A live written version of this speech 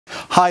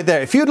Hi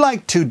there, if you'd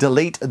like to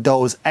delete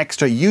those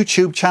extra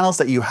YouTube channels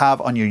that you have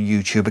on your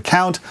YouTube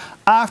account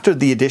after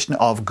the addition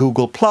of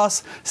Google+,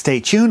 stay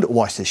tuned,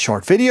 watch this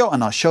short video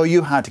and I'll show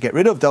you how to get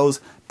rid of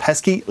those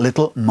pesky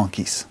little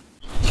monkeys.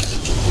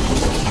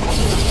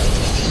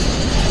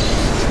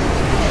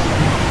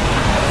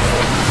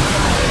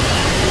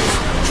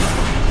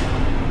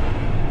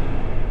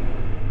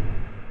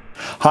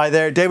 Hi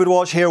there, David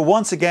Walsh here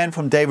once again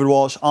from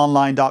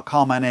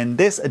davidwalshonline.com, and in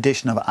this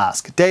edition of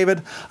Ask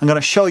David, I'm going to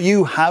show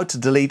you how to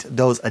delete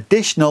those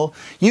additional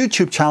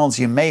YouTube channels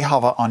you may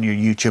have on your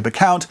YouTube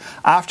account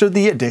after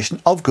the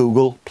addition of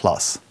Google+.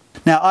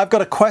 Now, I've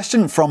got a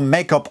question from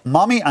Makeup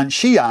Mommy and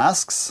she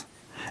asks,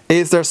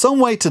 is there some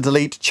way to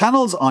delete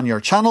channels on your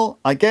channel?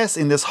 I guess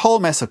in this whole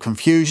mess of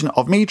confusion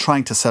of me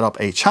trying to set up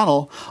a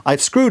channel,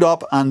 I've screwed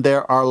up and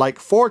there are like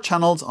 4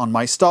 channels on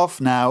my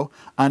stuff now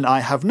and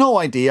I have no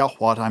idea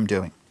what I'm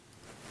doing.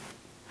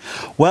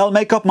 Well,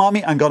 Makeup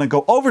Mommy, I'm going to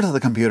go over to the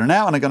computer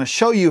now and I'm going to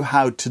show you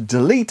how to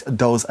delete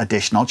those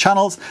additional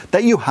channels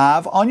that you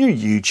have on your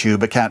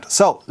YouTube account.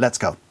 So let's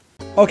go.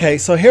 Okay,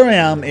 so here I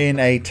am in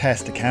a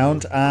test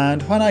account,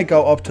 and when I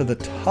go up to the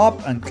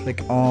top and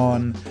click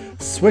on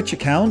Switch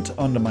Account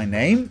under my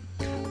name,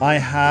 I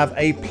have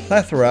a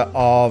plethora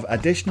of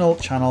additional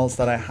channels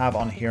that I have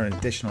on here in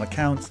additional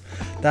accounts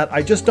that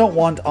I just don't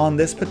want on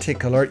this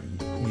particular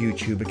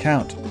YouTube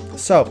account.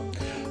 So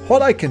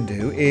what I can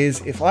do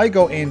is if I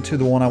go into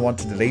the one I want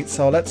to delete,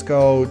 so let's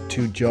go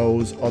to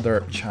Joe's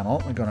other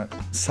channel. I'm going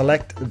to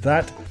select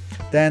that.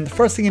 Then the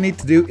first thing you need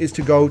to do is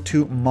to go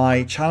to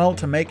my channel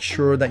to make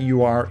sure that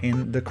you are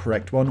in the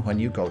correct one when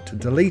you go to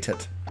delete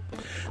it.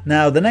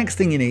 Now, the next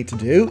thing you need to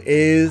do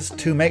is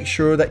to make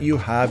sure that you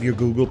have your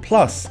Google+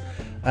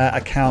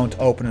 account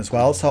open as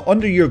well. So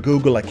under your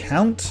Google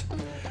account,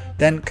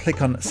 then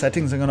click on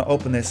settings. I'm going to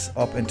open this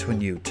up into a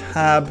new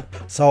tab.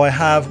 So I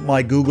have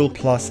my Google+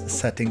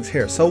 settings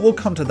here. So we'll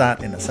come to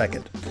that in a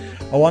second.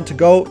 I want to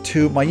go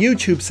to my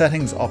YouTube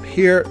settings up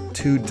here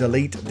to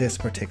delete this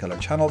particular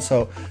channel.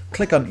 So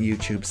click on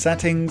YouTube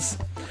settings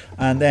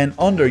and then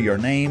under your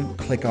name,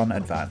 click on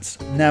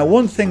advanced. Now,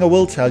 one thing I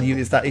will tell you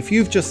is that if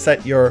you've just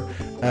set your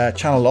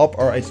channel up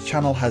or a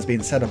channel has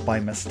been set up by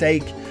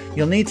mistake,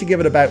 you'll need to give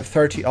it about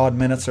 30 odd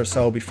minutes or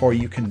so before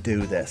you can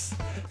do this.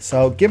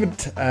 So give it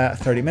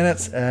 30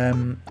 minutes.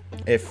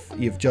 If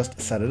you've just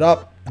set it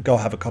up, go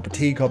have a cup of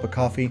tea, cup of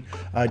coffee,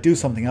 do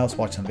something else,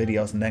 watch some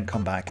videos, and then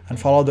come back and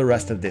follow the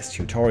rest of this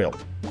tutorial.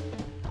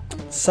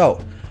 So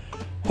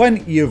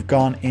when you've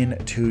gone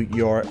into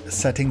your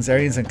settings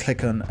areas and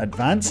click on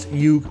advanced,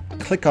 you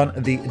click on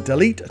the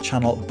delete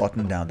channel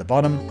button down the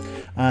bottom,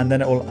 and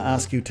then it will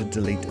ask you to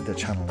delete the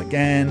channel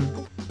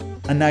again.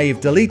 And now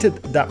you've deleted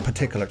that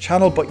particular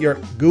channel, but your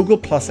Google+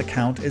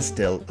 account is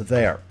still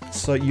there.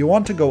 So you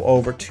want to go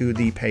over to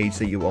the page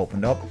that you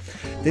opened up.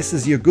 This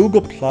is your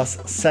Google+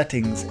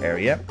 settings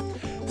area.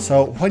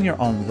 So when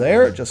you're on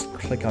there, just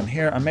click on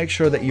here and make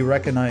sure that you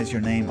recognize your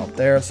name up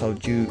there. So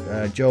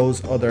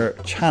Joe's other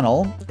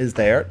channel is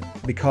there,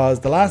 because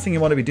the last thing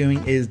you want to be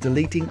doing is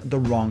deleting the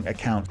wrong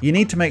account. You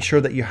need to make sure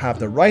that you have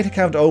the right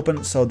account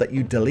open so that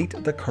you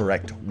delete the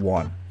correct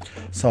one.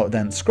 So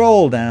then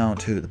scroll down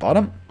to the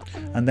bottom,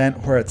 and then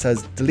where it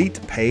says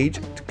delete page,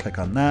 click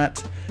on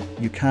that.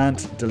 You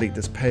can't delete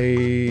this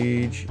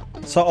page.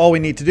 So all we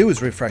need to do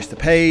is refresh the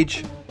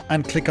page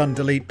and click on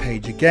delete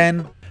page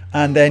again.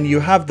 And then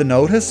you have the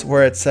notice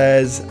where it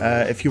says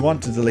if you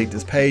want to delete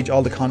this page,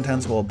 all the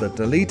contents will be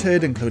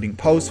deleted, including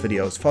posts,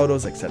 videos,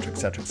 photos, etc,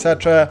 etc,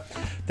 etc.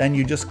 Then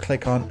you just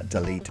click on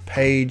delete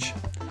page.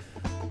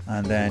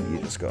 And then you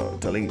just go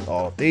delete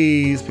all of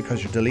these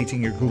because you're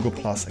deleting your Google+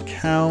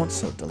 account.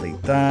 So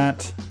delete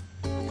that.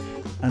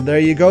 And there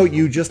you go,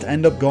 you just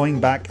end up going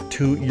back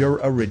to your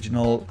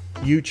original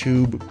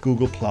YouTube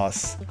Google+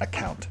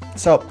 account.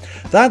 So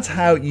that's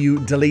how you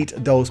delete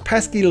those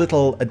pesky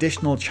little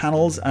additional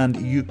channels and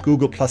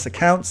Google+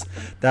 accounts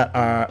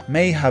that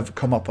may have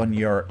come up on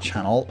your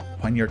channel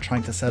when you're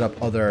trying to set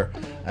up other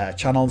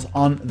channels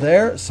on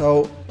there.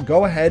 So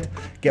go ahead,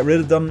 get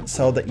rid of them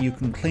so that you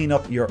can clean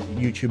up your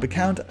YouTube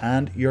account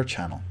and your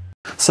channel.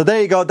 So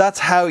there you go, that's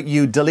how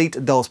you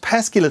delete those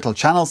pesky little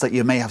channels that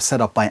you may have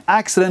set up by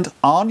accident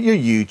on your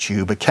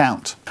YouTube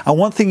account. And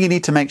one thing you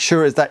need to make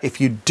sure is that if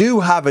you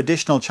do have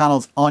additional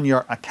channels on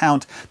your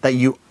account that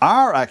you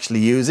are actually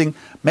using,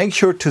 make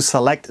sure to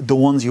select the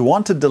ones you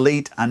want to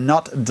delete and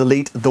not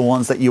delete the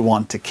ones that you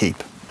want to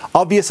keep.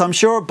 Obvious, I'm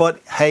sure,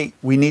 but hey,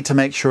 we need to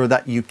make sure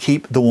that you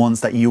keep the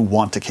ones that you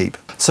want to keep.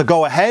 So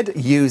go ahead,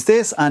 use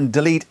this and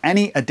delete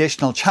any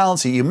additional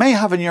channels that you may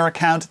have in your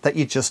account that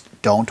you just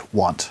don't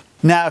want.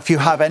 Now, if you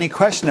have any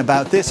question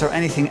about this or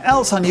anything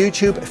else on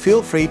YouTube,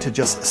 feel free to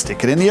just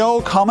stick it in the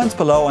old comments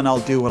below and I'll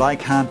do what I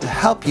can to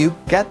help you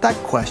get that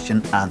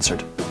question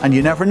answered. And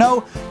you never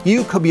know,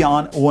 you could be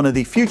on one of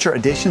the future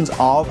editions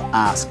of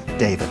Ask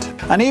David.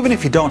 And even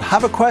if you don't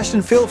have a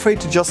question, feel free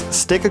to just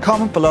stick a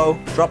comment below,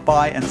 drop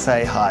by and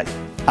say hi.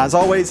 As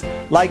always,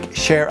 like,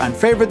 share and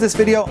favorite this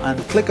video and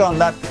click on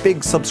that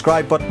big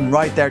subscribe button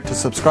right there to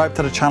subscribe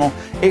to the channel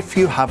if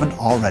you haven't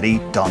already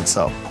done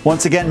so.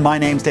 Once again, my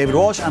name's David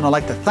Walsh and I'd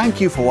like to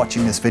thank you for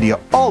watching this video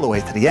all the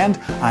way to the end,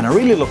 and I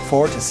really look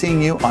forward to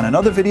seeing you on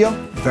another video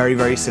very,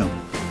 very soon.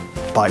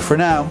 Bye for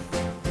now.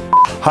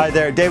 Hi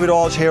there, David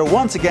Walsh here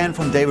once again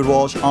from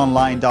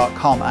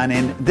davidwalshonline.com, and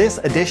in this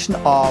edition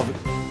of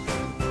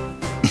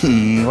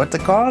what's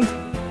it called?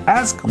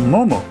 Ask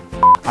Momo.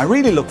 I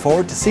really look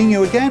forward to seeing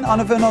you again on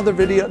another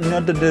video.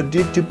 Now,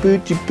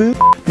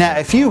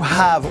 if you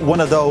have one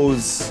of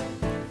those,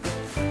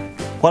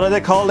 what are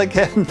they called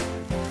again?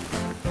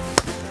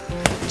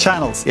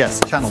 Channels, yes,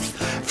 channels.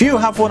 If you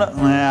have one of,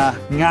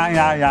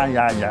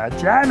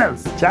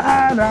 channels.